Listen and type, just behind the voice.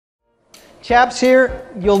Chaps here,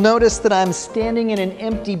 you'll notice that I'm standing in an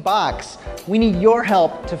empty box. We need your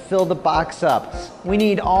help to fill the box up. We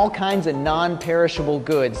need all kinds of non-perishable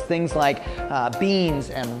goods, things like beans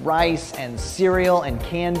and rice and cereal and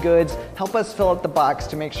canned goods. Help us fill up the box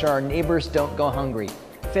to make sure our neighbors don't go hungry.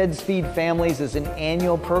 Feds Feed Families is an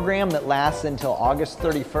annual program that lasts until August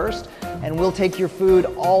 31st, and we'll take your food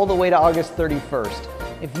all the way to August 31st.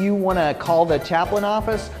 If you want to call the Chaplain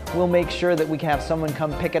office, we'll make sure that we can have someone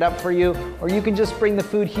come pick it up for you, or you can just bring the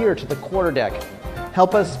food here to the quarterdeck.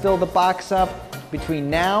 Help us fill the box up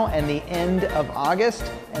between now and the end of August,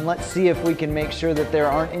 and let's see if we can make sure that there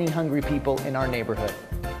aren't any hungry people in our neighborhood.